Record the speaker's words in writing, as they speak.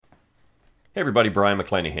Hey everybody, Brian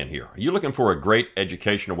McClanahan here. Are you looking for a great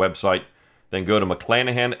educational website? Then go to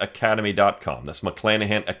McClanahanacademy.com. That's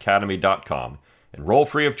McClanahanacademy.com. Enroll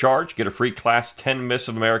free of charge. Get a free class, 10 Myths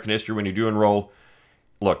of American History when you do enroll.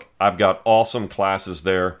 Look, I've got awesome classes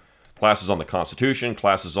there. Classes on the Constitution,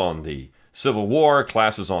 classes on the Civil War,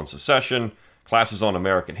 classes on secession, classes on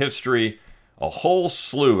American history. A whole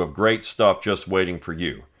slew of great stuff just waiting for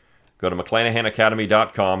you. Go to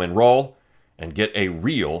McClanahanacademy.com, enroll, and get a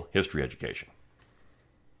real history education.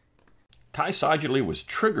 Ty Seidule was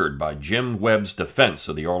triggered by Jim Webb's defense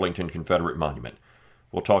of the Arlington Confederate Monument.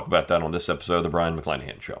 We'll talk about that on this episode of The Brian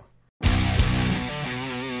McClanahan Show.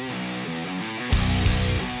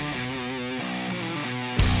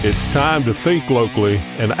 It's time to think locally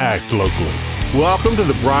and act locally. Welcome to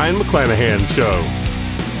The Brian McClanahan Show.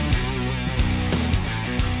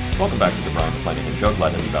 Welcome back to The Brian McClanahan Show.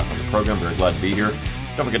 Glad to have you back on the program. Very glad to be here.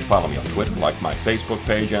 Don't forget to follow me on Twitter, like my Facebook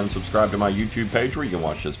page, and subscribe to my YouTube page where you can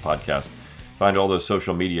watch this podcast. Find all those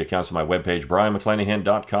social media accounts on my webpage,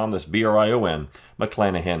 BrianMcClanahan.com. That's BRION,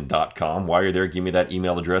 McClanahan.com. While you're there, give me that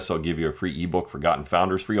email address. I'll give you a free ebook, Forgotten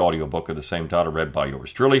Founders, free audiobook of the same title, read by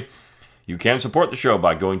yours truly. You can support the show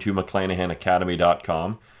by going to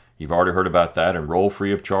McClanahanacademy.com. You've already heard about that. Enroll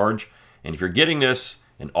free of charge. And if you're getting this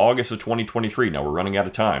in August of 2023, now we're running out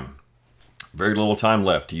of time. Very little time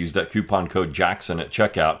left to use that coupon code Jackson at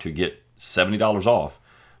checkout to get $70 off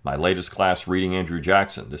my latest class, Reading Andrew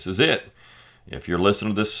Jackson. This is it. If you're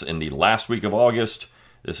listening to this in the last week of August,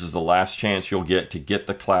 this is the last chance you'll get to get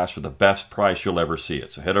the class for the best price you'll ever see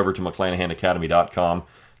it. So head over to McClanahanacademy.com,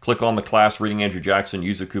 click on the class, Reading Andrew Jackson,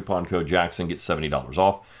 use the coupon code Jackson, get $70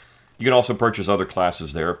 off. You can also purchase other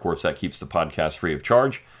classes there. Of course, that keeps the podcast free of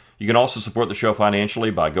charge. You can also support the show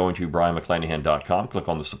financially by going to BrianMcClanahan.com. Click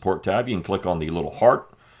on the support tab. You can click on the little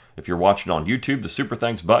heart. If you're watching on YouTube, the super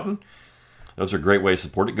thanks button. Those are great ways to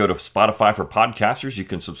support it. Go to Spotify for podcasters. You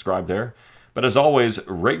can subscribe there. But as always,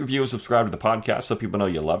 rate, review, and subscribe to the podcast so people know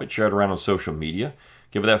you love it. Share it around on social media.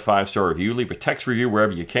 Give it that 5-star review. Leave a text review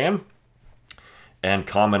wherever you can. And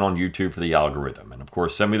comment on YouTube for the algorithm. And of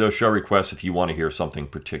course, send me those show requests if you want to hear something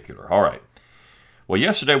particular. All right. Well,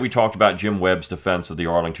 yesterday we talked about Jim Webb's defense of the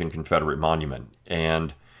Arlington Confederate Monument,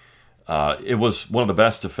 and it was one of the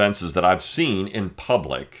best defenses that I've seen in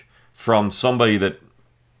public from somebody that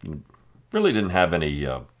really didn't have any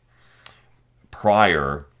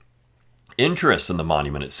prior interest in the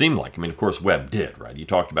monument, it seemed like. I mean, of course, Webb did, right? He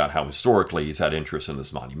talked about how historically he's had interest in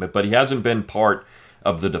this monument, but he hasn't been part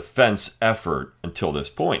of the defense effort until this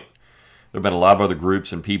point. There have been a lot of other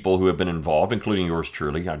groups and people who have been involved, including yours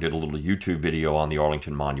truly. I did a little YouTube video on the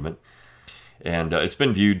Arlington Monument, and it's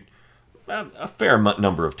been viewed a fair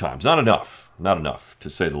number of times. Not enough to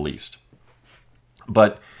say the least.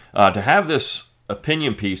 But to have this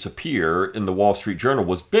opinion piece appear in the Wall Street Journal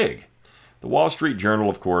was big. The Wall Street Journal,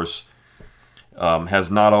 of course, has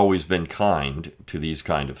not always been kind to these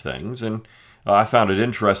kind of things, and I found it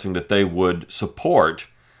interesting that they would support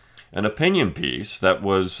an opinion piece that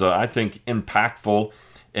was, I think, impactful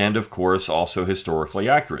and, of course, also historically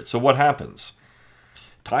accurate. So what happens?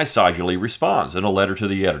 Ty Seidule responds in a letter to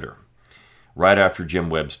the editor right after Jim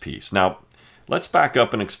Webb's piece. Now, let's back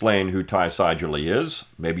up and explain who Ty Seidule is.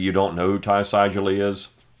 Maybe you don't know who Ty Seidule is.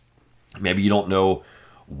 Maybe you don't know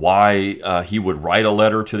why he would write a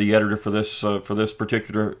letter to the editor for this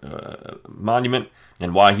particular monument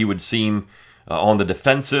and why he would seem on the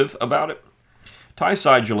defensive about it. Ty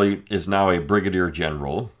Seidule is now a brigadier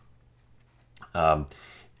general,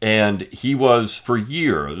 and he was for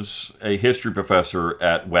years a history professor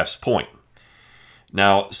at West Point.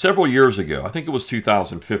 Now, several years ago, I think it was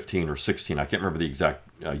 2015 or 16, I can't remember the exact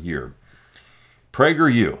year,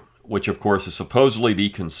 PragerU, which of course is supposedly the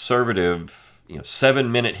conservative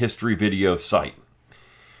 7-minute history video site,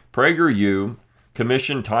 PragerU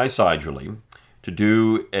commissioned Ty Seidule to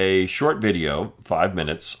do a short video, 5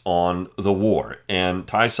 minutes, on the war. And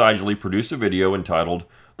Ty Seidule produced a video entitled,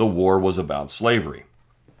 "The War Was About Slavery."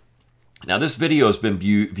 Now, this video has been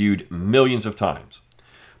viewed millions of times.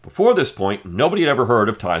 Before this point, nobody had ever heard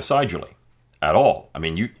of Ty Seidule at all. I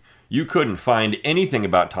mean, you couldn't find anything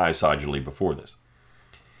about Ty Seidule before this.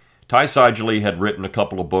 Ty Seidule had written a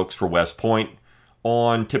couple of books for West Point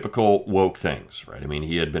on typical woke things, right? I mean,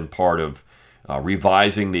 he had been part of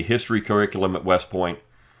revising the history curriculum at West Point.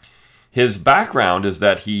 His background is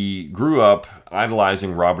that he grew up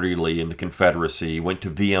idolizing Robert E. Lee and the Confederacy, went to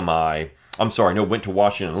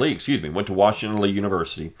Washington Lee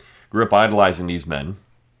University, grew up idolizing these men,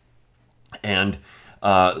 and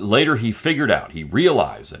later he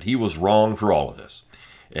realized that he was wrong for all of this,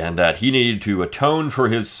 and that he needed to atone for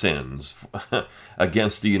his sins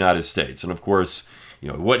against the United States. And of course,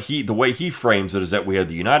 the way he frames it is that we had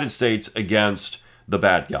the United States against the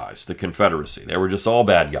bad guys, the Confederacy. They were just all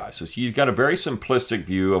bad guys. So you've got a very simplistic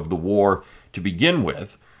view of the war to begin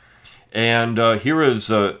with. And here is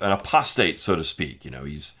an apostate, so to speak.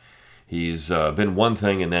 He's been one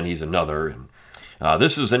thing and then he's another. And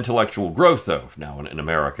this is intellectual growth, though, now in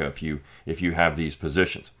America, if you have these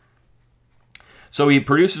positions. So he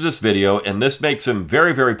produces this video, and this makes him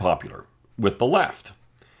very, very popular with the left.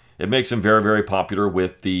 It makes him very, very popular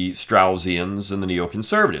with the Straussians and the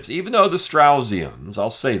neoconservatives. Even though the Straussians, I'll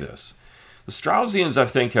say this, the Straussians, I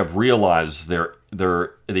think, have realized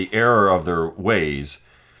the error of their ways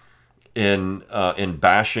in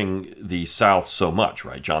bashing the South so much,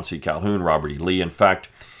 right? John C. Calhoun, Robert E. Lee. In fact,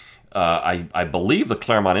 I believe the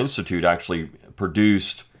Claremont Institute actually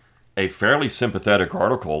produced a fairly sympathetic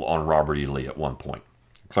article on Robert E. Lee at one point,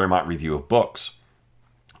 Claremont Review of Books,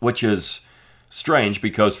 which is strange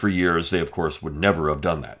because for years they, of course, would never have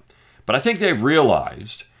done that. But I think they've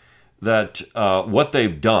realized that what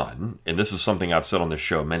they've done, and this is something I've said on this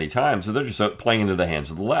show many times, is they're just playing into the hands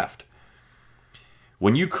of the left.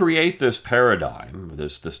 When you create this paradigm,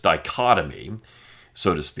 this dichotomy,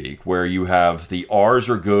 so to speak, where you have the R's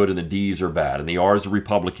are good and the D's are bad, and the R's are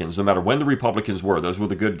Republicans, no matter when the Republicans were, those were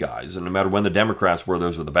the good guys, and no matter when the Democrats were,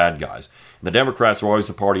 those were the bad guys. And the Democrats were always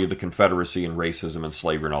the party of the Confederacy and racism and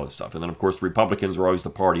slavery and all this stuff. And then, of course, the Republicans were always the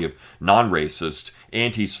party of non-racist,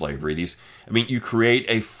 anti-slavery. You create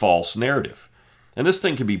a false narrative. And this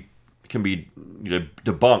thing can be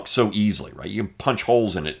debunked so easily, right? You can punch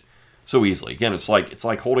holes in it so easily. Again, it's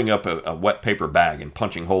like holding up a wet paper bag and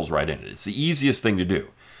punching holes right in it. It's the easiest thing to do.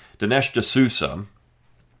 Dinesh D'Souza,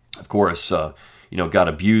 of course, got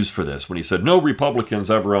abused for this when he said, no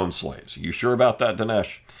Republicans ever owned slaves. Are you sure about that,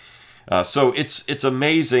 Dinesh? So it's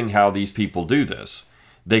amazing how these people do this.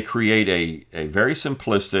 They create a very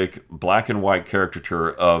simplistic black and white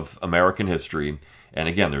caricature of American history. And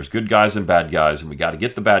again, there's good guys and bad guys, and we got to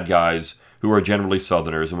get the bad guys who are generally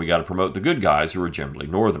Southerners, and we got to promote the good guys who are generally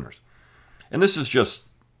Northerners. And this is just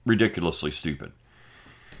ridiculously stupid.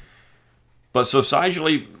 But so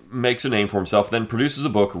Seidule makes a name for himself, then produces a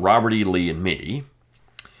book, Robert E. Lee and Me,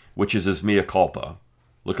 which is his mea culpa.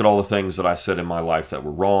 Look at all the things that I said in my life that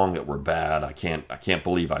were wrong, that were bad. I can't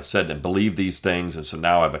believe I said and believed these things, and so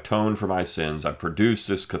now I've atoned for my sins. I've produced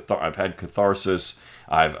this. I've had catharsis.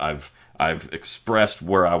 I've expressed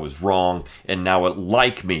where I was wrong, and now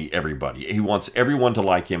like me, everybody. He wants everyone to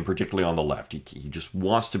like him, particularly on the left. He just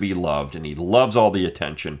wants to be loved, and he loves all the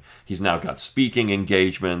attention. He's now got speaking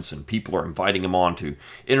engagements, and people are inviting him on to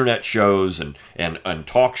internet shows and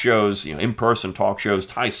talk shows, in-person talk shows.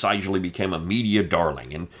 Ty Seidule became a media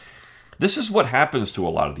darling, and this is what happens to a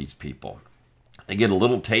lot of these people. They get a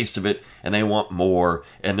little taste of it, and they want more,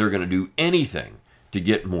 and they're going to do anything to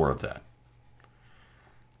get more of that.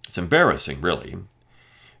 It's embarrassing, really.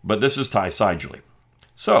 But this is Ty Seidule.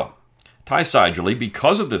 So, Ty Seidule,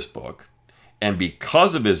 because of this book, and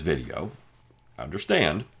because of his video,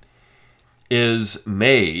 understand, is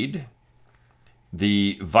made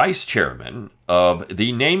the vice chairman of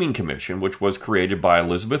the Naming Commission, which was created by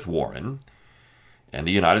Elizabeth Warren and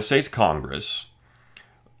the United States Congress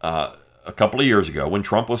a couple of years ago when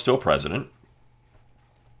Trump was still president.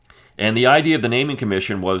 And the idea of the Naming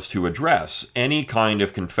Commission was to address any kind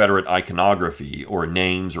of Confederate iconography or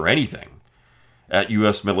names or anything at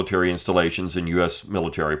U.S. military installations and U.S.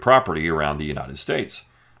 military property around the United States.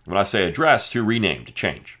 When I say address, to rename, to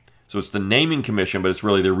change. So it's the Naming Commission, but it's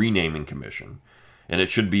really the Renaming Commission. And it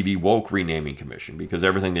should be the woke Renaming Commission because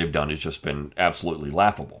everything they've done has just been absolutely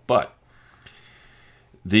laughable. But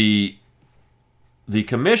the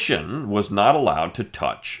commission was not allowed to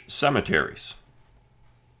touch cemeteries.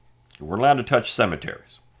 We're allowed to touch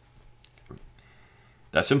cemeteries.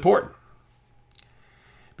 That's important.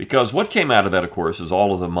 Because what came out of that, of course, is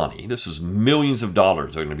all of the money. This is millions of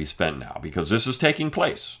dollars that are going to be spent now because this is taking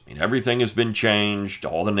place. Everything has been changed.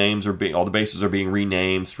 All the bases are being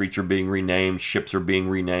renamed. Streets are being renamed. Ships are being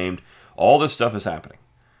renamed. All this stuff is happening.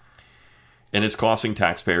 And it's costing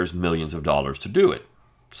taxpayers millions of dollars to do it.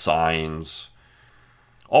 Signs,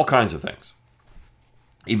 all kinds of things.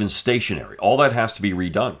 Even stationery. All that has to be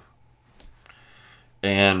redone.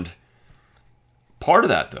 And part of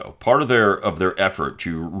that, though, part of their effort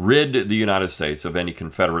to rid the United States of any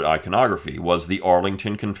Confederate iconography was the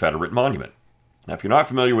Arlington Confederate Monument. Now, if you're not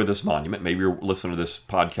familiar with this monument, maybe you're listening to this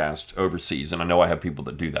podcast overseas, and I know I have people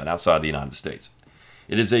that do that outside the United States.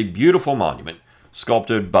 It is a beautiful monument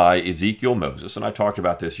sculpted by Ezekiel Moses, and I talked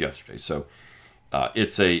about this yesterday. So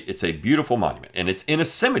it's a beautiful monument, and it's in a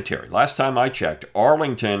cemetery. Last time I checked,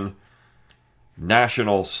 Arlington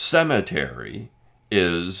National Cemetery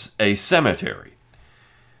is a cemetery.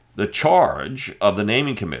 the charge of the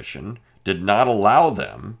naming commission did not allow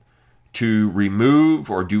them to remove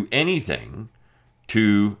or do anything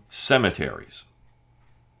to cemeteries.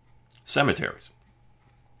 Cemeteries.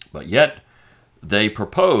 But yet, they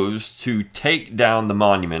proposed to take down the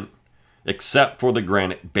monument except for the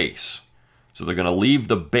granite base. So they're going to leave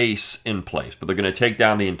the base in place, but they're going to take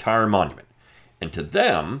down the entire monument. And to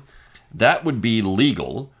them, that would be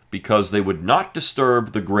legal because they would not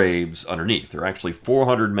disturb the graves underneath. There are actually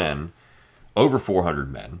 400 men, over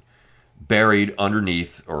 400 men, buried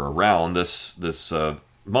underneath or around this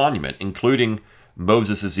monument, including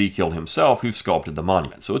Moses Ezekiel himself, who sculpted the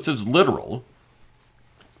monument. So it's his literal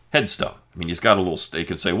headstone. I mean, he's got a little, they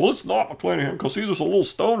could say, well, it's not McClanahan, because see, there's a little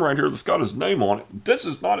stone right here that's got his name on it. This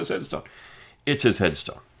is not his headstone. It's his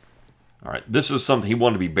headstone. All right, this is something he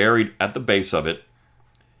wanted to be buried at the base of it.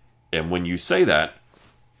 And when you say that,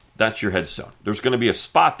 that's your headstone. There's going to be a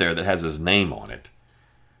spot there that has his name on it.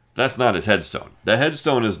 That's not his headstone. The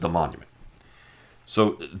headstone is the monument.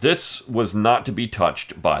 So this was not to be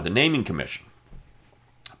touched by the naming commission.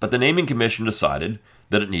 But the naming commission decided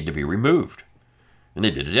that it needed to be removed. And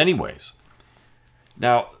they did it anyways.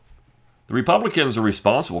 Now, the Republicans are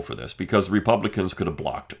responsible for this because the Republicans could have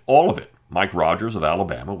blocked all of it. Mike Rogers of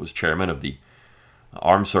Alabama was chairman of the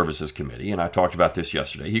Armed Services Committee, and I talked about this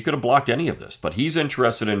yesterday. He could have blocked any of this, but he's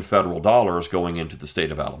interested in federal dollars going into the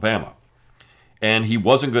state of Alabama. And he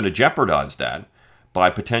wasn't going to jeopardize that by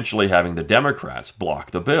potentially having the Democrats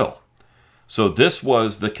block the bill. So this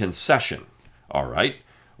was the concession. All right,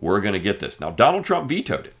 we're going to get this. Now, Donald Trump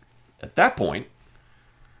vetoed it. At that point,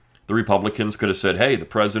 the Republicans could have said, hey, the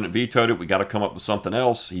president vetoed it. We got to come up with something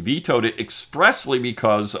else. He vetoed it expressly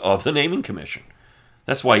because of the naming commission.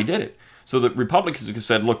 That's why he did it. So the Republicans could have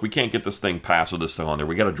said, look, we can't get this thing passed with this thing on there.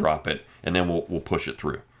 We got to drop it, and then we'll push it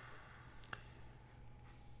through.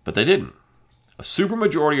 But they didn't. A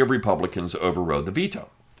supermajority of Republicans overrode the veto.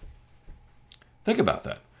 Think about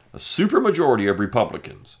that. A supermajority of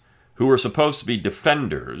Republicans who are supposed to be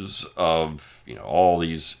defenders of, all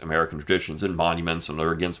these American traditions and monuments, and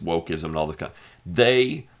they're against wokeism and all this kind of,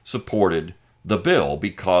 they supported the bill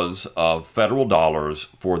because of federal dollars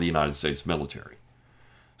for the United States military.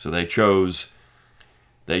 So they chose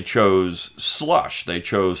slush, they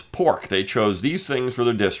chose pork, they chose these things for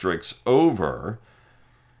their districts over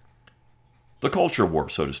the culture war,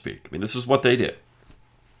 so to speak. I mean, this is what they did.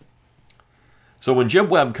 So when Jim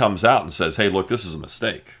Webb comes out and says, hey, look, this is a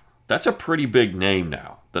mistake, that's a pretty big name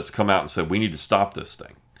now that's come out and said, we need to stop this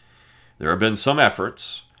thing. There have been some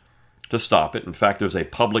efforts to stop it. In fact, there's a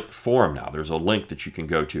public forum now. There's a link that you can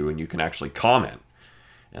go to and you can actually comment.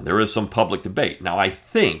 And there is some public debate. Now, I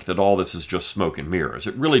think that all this is just smoke and mirrors.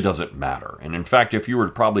 It really doesn't matter. And in fact, if you were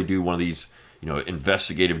to probably do one of these,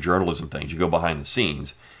 investigative journalism things, you go behind the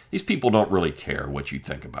scenes, these people don't really care what you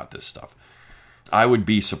think about this stuff. I would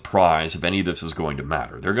be surprised if any of this is going to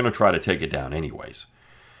matter. They're going to try to take it down anyways.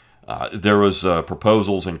 There was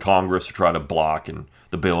proposals in Congress to try to block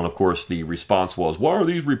the bill, and of course the response was, why are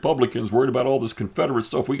these Republicans worried about all this Confederate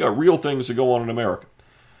stuff? We got real things to go on in America.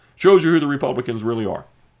 Shows you who the Republicans really are.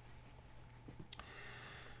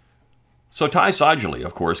 So Ty Seidule,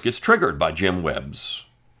 of course, gets triggered by Jim Webb's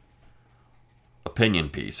opinion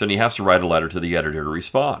piece, and he has to write a letter to the editor to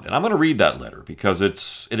respond. And I'm going to read that letter because it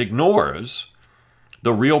ignores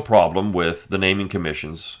the real problem with the naming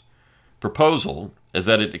commission's proposal, is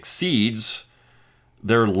that it exceeds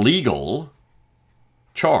their legal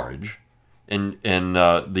charge in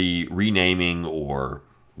the renaming or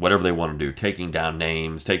whatever they want to do, taking down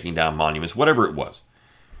names, taking down monuments, whatever it was,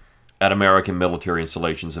 at American military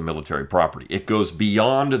installations and military property. It goes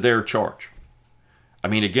beyond their charge. I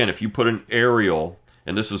mean, again, if you put an aerial,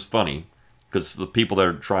 and this is funny, because the people that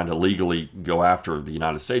are trying to legally go after the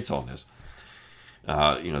United States on this,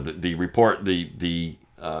 the report, the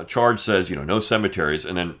charge says, no cemeteries,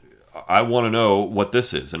 and then I want to know what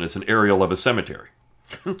this is, and it's an aerial of a cemetery,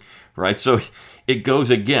 right? So it goes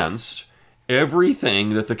against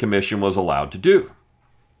everything that the commission was allowed to do.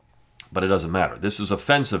 But it doesn't matter. This is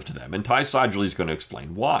offensive to them. And Ty Seidule is going to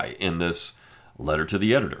explain why in this letter to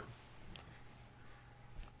the editor.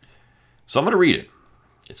 So I'm going to read it.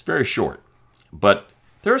 It's very short. But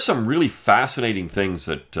there are some really fascinating things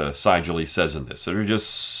that Seidule says in this that are just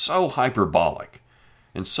so hyperbolic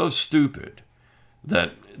and so stupid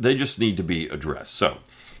that they just need to be addressed. So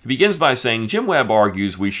he begins by saying, Jim Webb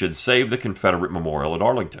argues we should save the Confederate memorial at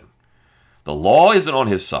Arlington. The law isn't on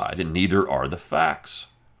his side, and neither are the facts.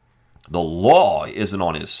 The law isn't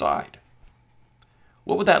on his side.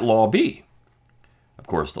 What would that law be? Of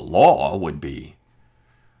course, the law would be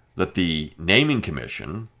that the naming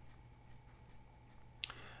commission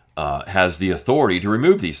has the authority to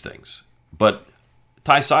remove these things. But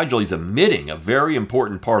Ty Seidule is omitting a very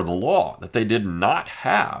important part of the law, that they did not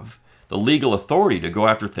have the legal authority to go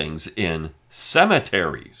after things in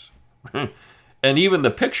cemeteries. And even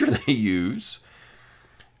the picture they use,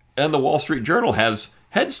 and the Wall Street Journal has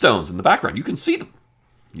headstones in the background. You can see them.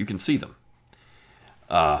 You can see them.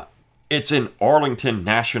 It's in Arlington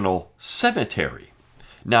National Cemetery.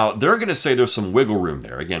 Now, they're going to say there's some wiggle room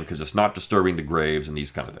there, again, because it's not disturbing the graves and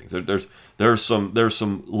these kind of things. There's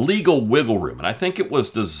some legal wiggle room, and I think it was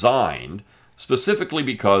designed specifically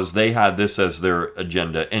because they had this as their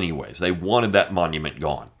agenda anyways. They wanted that monument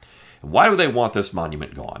gone. And why do they want this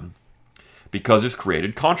monument gone? Because it's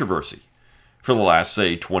created controversy for the last,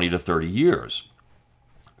 say, 20 to 30 years.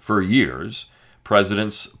 For years,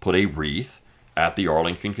 presidents put a wreath at the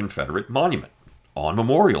Arlington Confederate Monument on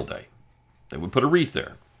Memorial Day. They would put a wreath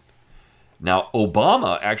there. Now,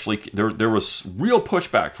 Obama actually, there was real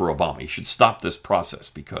pushback for Obama. He should stop this process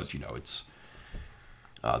because, it's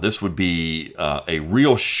this would be a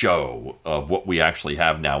real show of what we actually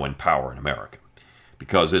have now in power in America.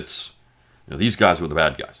 Because it's, these guys were the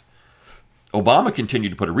bad guys. Obama continued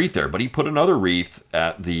to put a wreath there, but he put another wreath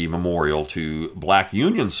at the memorial to black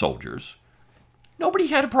Union soldiers. Nobody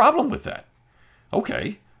had a problem with that.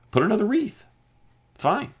 Okay, put another wreath.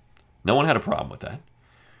 Fine. No one had a problem with that.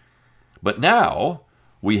 But now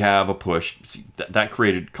we have a push that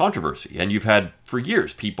created controversy. And you've had for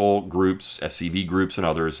years people, groups, SCV groups and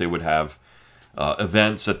others, they would have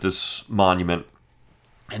events at this monument.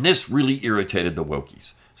 And this really irritated the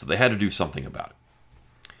wokies. So they had to do something about it.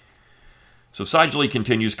 So Seidule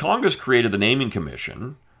continues, Congress created the Naming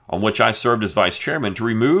Commission, on which I served as vice chairman, to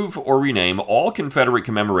remove or rename all Confederate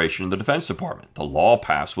commemoration in the Defense Department. The law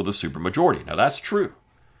passed with a supermajority. Now that's true.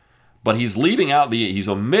 But he's he's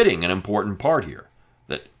omitting an important part here,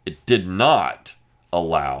 that it did not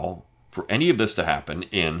allow for any of this to happen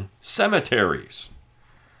in cemeteries.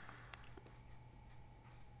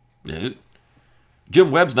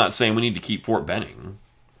 Jim Webb's not saying we need to keep Fort Benning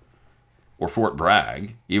or Fort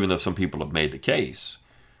Bragg, even though some people have made the case,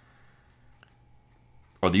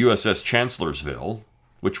 or the USS Chancellorsville,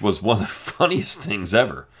 which was one of the funniest things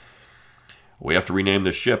ever. We have to rename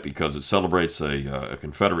this ship because it celebrates a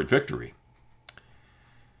Confederate victory.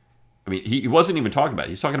 I mean, he wasn't even talking about it.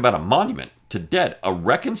 He's talking about a monument to dead, a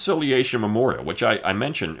reconciliation memorial, which I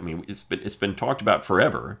mentioned. I mean, it's been talked about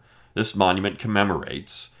forever. This monument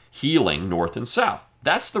commemorates healing North and South.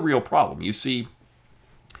 That's the real problem. You see,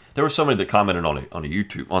 there was somebody that commented on a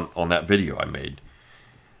YouTube on that video I made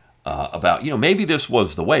about, maybe this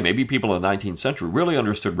was the way. Maybe people in the 19th century really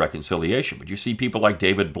understood reconciliation. But you see people like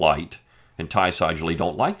David Blight and Ty Seidule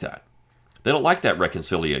don't like that. They don't like that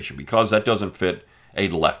reconciliation because that doesn't fit a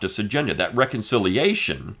leftist agenda. That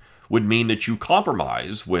reconciliation would mean that you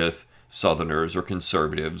compromise with Southerners or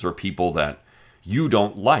conservatives or people that you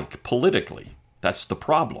don't like politically. That's the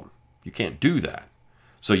problem. You can't do that.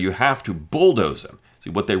 So you have to bulldoze them. See,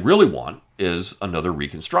 what they really want is another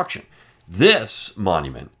Reconstruction. This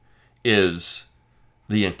monument is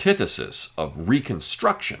the antithesis of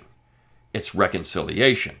Reconstruction. It's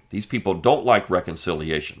reconciliation. These people don't like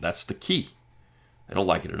reconciliation. That's the key. They don't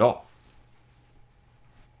like it at all.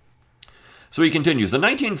 So he continues, the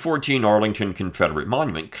 1914 Arlington Confederate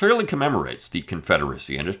Monument clearly commemorates the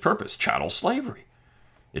Confederacy and its purpose, chattel slavery.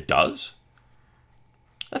 It does?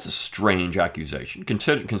 That's a strange accusation,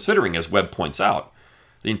 considering, as Webb points out,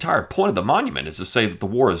 the entire point of the monument is to say that the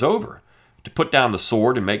war is over, to put down the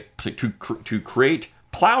sword and to create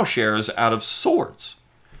plowshares out of swords.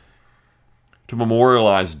 To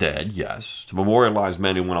memorialize dead, yes. To memorialize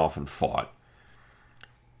men who went off and fought.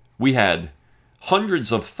 We had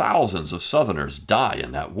hundreds of thousands of Southerners die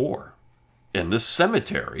in that war. And this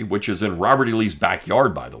cemetery, which is in Robert E. Lee's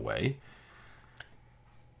backyard, by the way,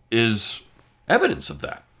 is evidence of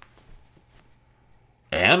that.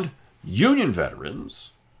 And Union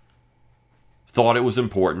veterans thought it was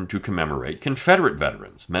important to commemorate Confederate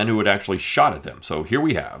veterans, men who had actually shot at them. So here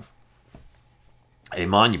we have a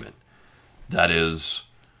monument that is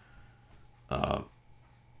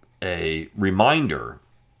a reminder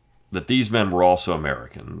that these men were also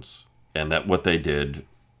Americans and that what they did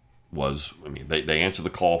was, they answered the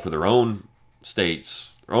call for their own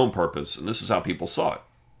states, their own purpose, and this is how people saw it.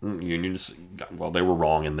 Unions, well, they were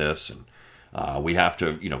wrong in this, and we have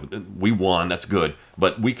to, we won, that's good,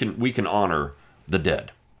 but we can honor the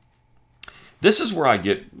dead. This is where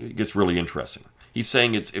it gets really interesting. He's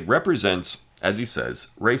saying it represents, as he says,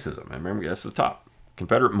 racism. And remember, that's the top.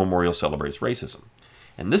 Confederate Memorial celebrates racism.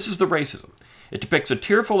 And this is the racism. It depicts a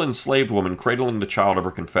tearful enslaved woman cradling the child of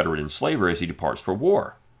her Confederate enslaver as he departs for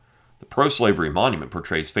war. The pro-slavery monument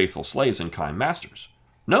portrays faithful slaves and kind masters.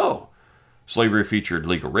 No. Slavery featured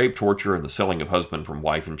legal rape, torture, and the selling of husband from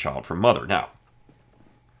wife and child from mother. Now,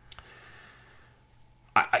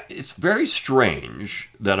 it's very strange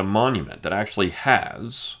that a monument that actually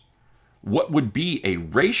has what would be a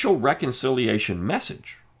racial reconciliation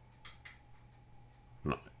message.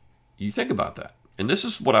 You think about that. And this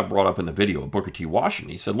is what I brought up in the video of Booker T.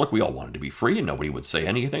 Washington. He said, look, we all wanted to be free and nobody would say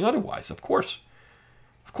anything otherwise. Of course,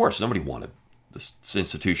 nobody wanted this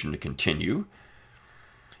institution to continue.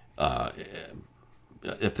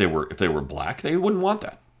 If they were black, they wouldn't want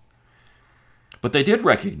that. But they did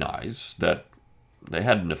recognize that they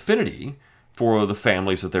had an affinity for the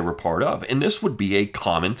families that they were part of. And this would be a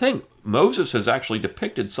common thing. Moses has actually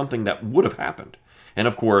depicted something that would have happened. And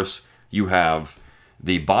of course, you have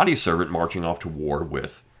the body servant marching off to war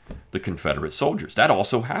with the Confederate soldiers. That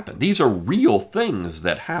also happened. These are real things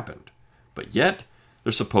that happened. But yet,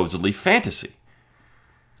 they're supposedly fantasy.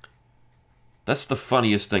 That's the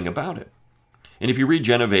funniest thing about it. And if you read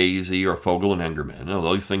Genovese or Fogel and Engerman,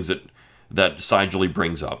 those things that Seidule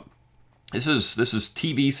brings up, this is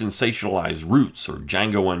TV sensationalized Roots or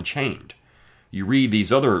Django Unchained. You read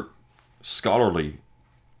these other scholarly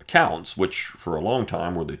accounts, which for a long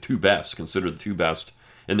time were considered the two best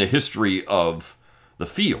in the history of the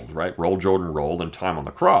field, right? Roll, Jordan, Roll, and Time on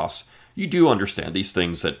the Cross. You do understand these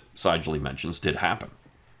things that Seidule mentions did happen.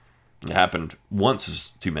 It happened once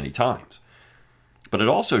as too many times. But it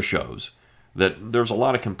also shows that there's a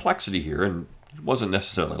lot of complexity here, and it wasn't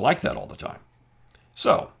necessarily like that all the time.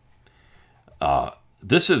 So,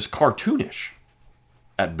 this is cartoonish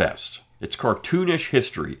at best. It's cartoonish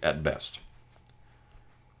history at best.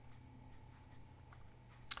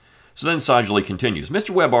 So then Seidule continues.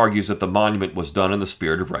 Mr. Webb argues that the monument was done in the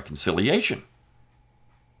spirit of reconciliation.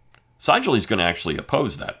 Seidule is going to actually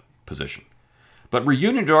oppose that position. But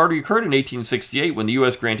reunion had already occurred in 1868 when the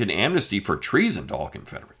U.S. granted amnesty for treason to all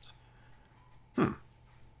Confederates.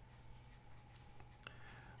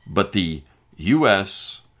 But the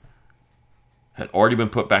U.S. had already been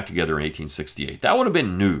put back together in 1868. That would have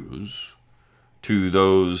been news to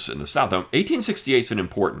those in the South. Now, 1868 is an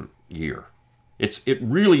important year. It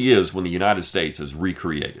really is when the United States is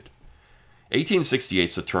recreated. 1868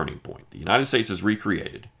 is a turning point. The United States is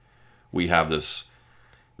recreated. We have this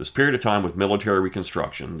period of time with military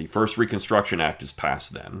reconstruction. The first Reconstruction Act is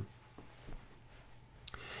passed then.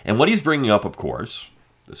 And what he's bringing up, of course,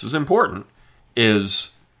 this is important,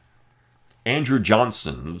 is Andrew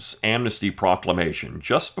Johnson's amnesty proclamation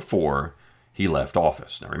just before he left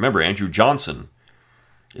office. Now remember, Andrew Johnson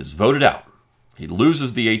is voted out. He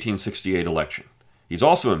loses the 1868 election. He's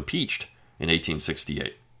also impeached in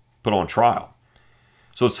 1868, put on trial.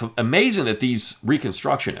 So it's amazing that these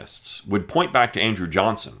Reconstructionists would point back to Andrew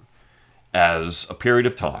Johnson as a period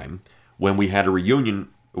of time when we had a reunion,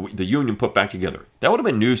 the Union put back together. That would have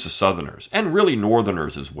been news to Southerners and really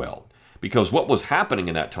Northerners as well, because what was happening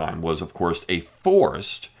in that time was, of course, a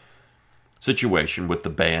forced situation with the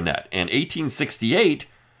bayonet. And 1868,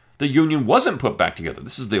 the Union wasn't put back together.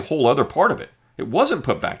 This is the whole other part of it. It wasn't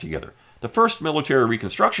put back together. The first Military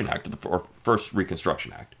Reconstruction Act, or first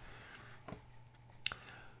Reconstruction Act,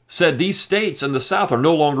 said these states in the South are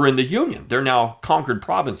no longer in the Union. They're now conquered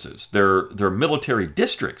provinces. They're military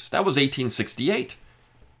districts. That was 1868.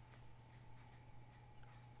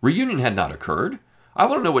 Reunion had not occurred. I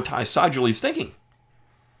want to know what Ty Seidule is thinking.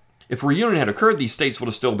 If reunion had occurred, these states would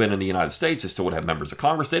have still been in the United States. They still would have members of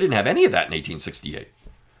Congress. They didn't have any of that in 1868.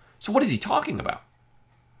 So what is he talking about?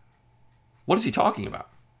 What is he talking about?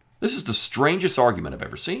 This is the strangest argument I've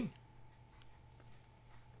ever seen.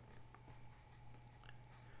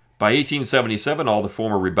 By 1877, all the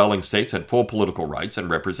former rebelling states had full political rights and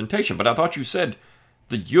representation. But I thought you said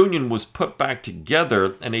the Union was put back together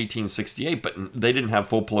in 1868, but they didn't have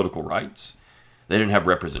full political rights. They didn't have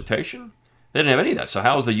representation. They didn't have any of that. So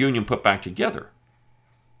how was the Union put back together?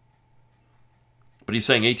 But he's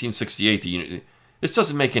saying 1868, the Union. This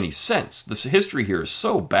doesn't make any sense. This history here is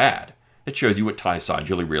so bad. It shows you what Ty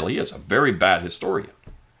Seidule really is, a very bad historian.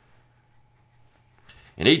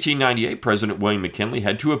 In 1898, President William McKinley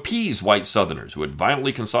had to appease white Southerners who had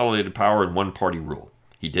violently consolidated power in one-party rule.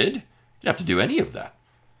 He did? He didn't have to do any of that.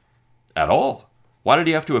 At all. Why did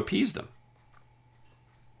he have to appease them?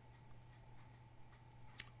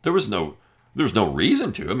 There was no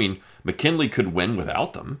reason to. I mean, McKinley could win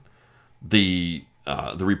without them. The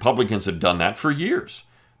Republicans had done that for years.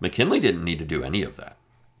 McKinley didn't need to do any of that.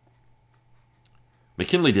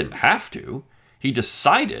 McKinley didn't have to. He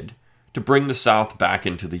decided to bring the South back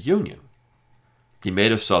into the Union. He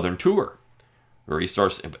made a Southern tour, where he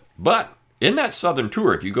starts. But in that Southern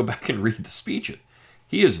tour, if you go back and read the speech,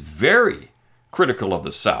 He is very critical of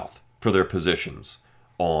the South for their positions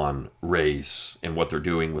on race and what they're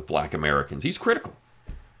doing with black Americans. He's critical.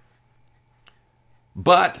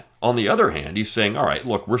 But on the other hand, he's saying, all right,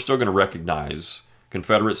 look, we're still going to recognize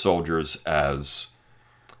Confederate soldiers as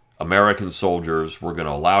American soldiers. We're going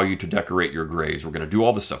to allow you to decorate your graves. We're going to do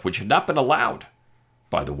all this stuff, which had not been allowed,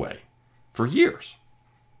 by the way, for years.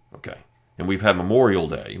 Okay. And we've had Memorial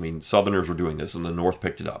Day. I mean, Southerners were doing this, and the North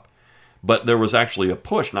picked it up. But there was actually a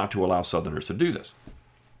push not to allow Southerners to do this.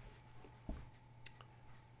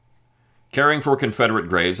 Caring for Confederate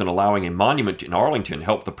graves and allowing a monument in Arlington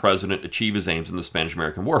helped the president achieve his aims in the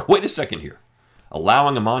Spanish-American War. Wait a second here.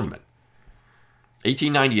 Allowing a monument.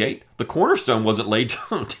 1898, the cornerstone wasn't laid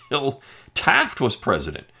until Taft was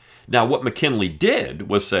president. Now, what McKinley did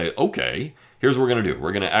was say, okay, here's what we're going to do.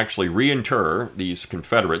 We're going to actually reinter these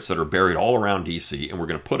Confederates that are buried all around D.C., and we're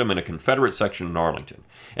going to put them in a Confederate section in Arlington.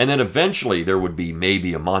 And then eventually there would be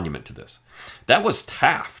maybe a monument to this. That was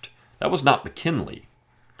Taft. That was not McKinley.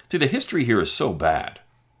 See, the history here is so bad.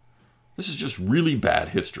 This is just really bad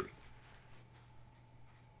history.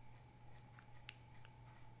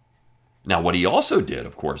 Now, what he also did,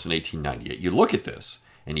 of course, in 1898, you look at this,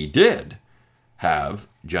 and he did have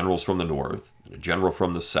generals from the North, a general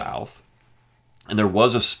from the South, and there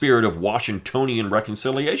was a spirit of Washingtonian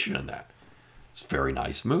reconciliation in that. It's a very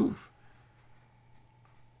nice move.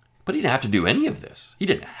 But he didn't have to do any of this. He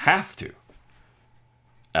didn't have to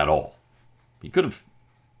at all. He could have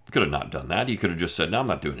not done that. He could have just said, no, I'm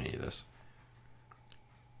not doing any of this.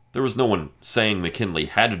 There was no one saying McKinley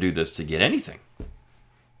had to do this to get anything.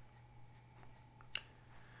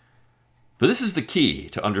 But this is the key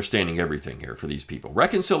to understanding everything here for these people.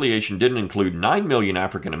 Reconciliation didn't include 9 million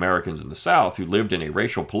African Americans in the South who lived in a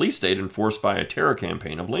racial police state enforced by a terror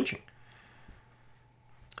campaign of lynching.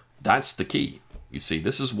 That's the key. You see,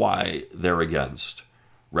 this is why they're against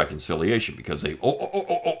reconciliation, because they,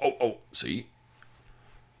 see?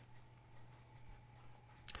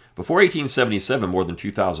 Before 1877, more than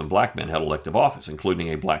 2,000 black men had elective office, including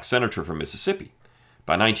a black senator from Mississippi.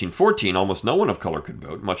 By 1914, almost no one of color could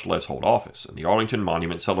vote, much less hold office, and the Arlington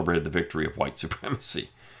Monument celebrated the victory of white supremacy.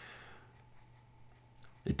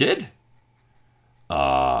 It did.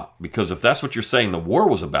 Because if that's what you're saying the war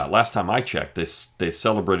was about, last time I checked, they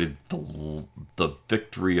celebrated the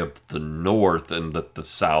victory of the North and that the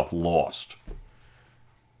South lost.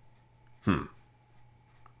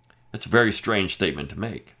 That's a very strange statement to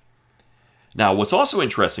make. Now, what's also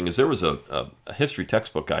interesting is there was a history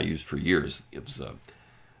textbook I used for years. It was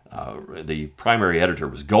the primary editor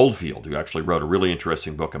was Goldfield, who actually wrote a really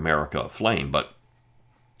interesting book, America Aflame, but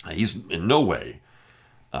he's in no way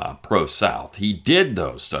pro-South. He did,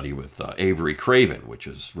 though, study with Avery Craven, which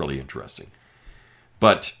is really interesting.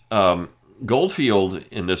 But Goldfield,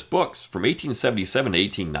 in this book, from 1877 to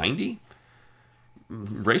 1890,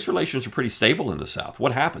 race relations are pretty stable in the South.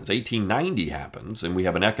 What happens? 1890 happens, and we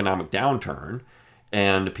have an economic downturn,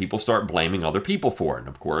 and people start blaming other people for it. And,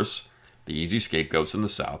 of course, the easy scapegoats in the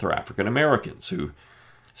South are African Americans, who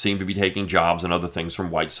seem to be taking jobs and other things from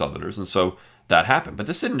white Southerners, and so that happened. But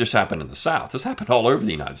this didn't just happen in the South. This happened all over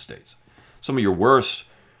the United States. Some of your worst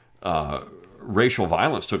racial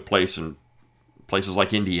violence took place in places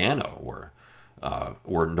like Indiana or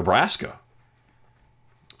Nebraska.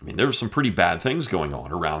 I mean, there were some pretty bad things going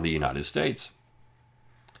on around the United States.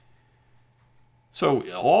 So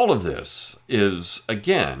all of this is,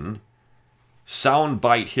 again,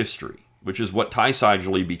 soundbite history, which is what Ty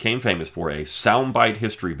Seidule became famous for, a soundbite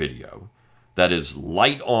history video that is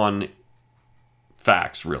light on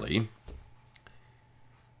facts, really,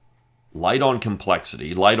 light on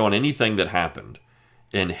complexity, light on anything that happened,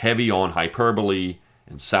 and heavy on hyperbole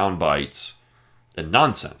and soundbites and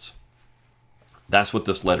nonsense. That's what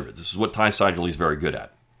this letter is. This is what Ty Seidule is very good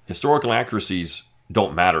at. Historical accuracies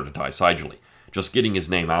don't matter to Ty Seidule. Just getting his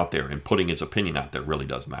name out there and putting his opinion out there really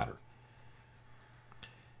does matter.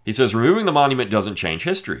 He says, removing the monument doesn't change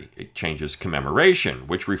history. It changes commemoration,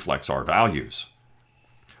 which reflects our values.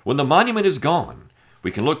 When the monument is gone,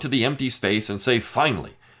 we can look to the empty space and say,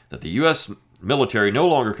 finally, that the U.S. military no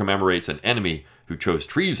longer commemorates an enemy who chose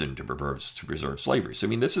treason to preserve slavery. So, I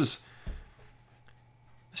mean, this is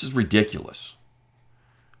ridiculous.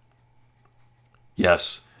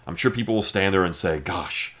 Yes, I'm sure people will stand there and say,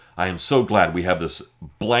 gosh, I am so glad we have this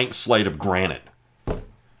blank slate of granite.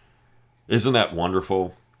 Isn't that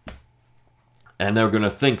wonderful? And they're going to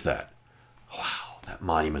think that, wow, that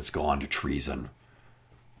monument's gone to treason.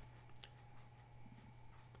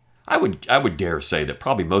 I would dare say that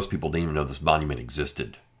probably most people didn't even know this monument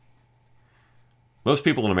existed. Most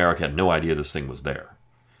people in America had no idea this thing was there.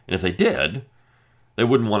 And if they did, they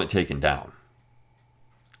wouldn't want it taken down.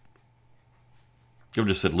 He would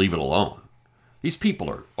have just said, leave it alone. These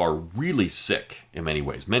people are really sick in many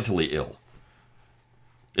ways, mentally ill.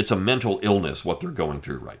 It's a mental illness what they're going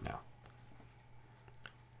through right now.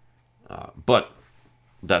 But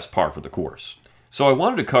that's par for the course. So I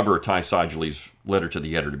wanted to cover Ty Seidule's letter to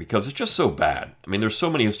the editor because it's just so bad. I mean, there's so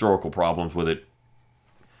many historical problems with it,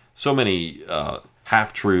 so many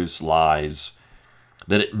half-truths, lies,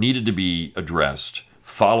 that it needed to be addressed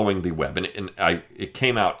following the web. And it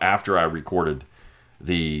came out after I recorded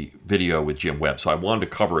the video with Jim Webb, so I wanted to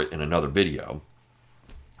cover it in another video,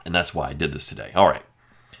 and that's why I did this today. All right.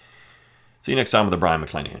 See you next time on the Brian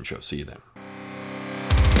McClanahan Show. See you then.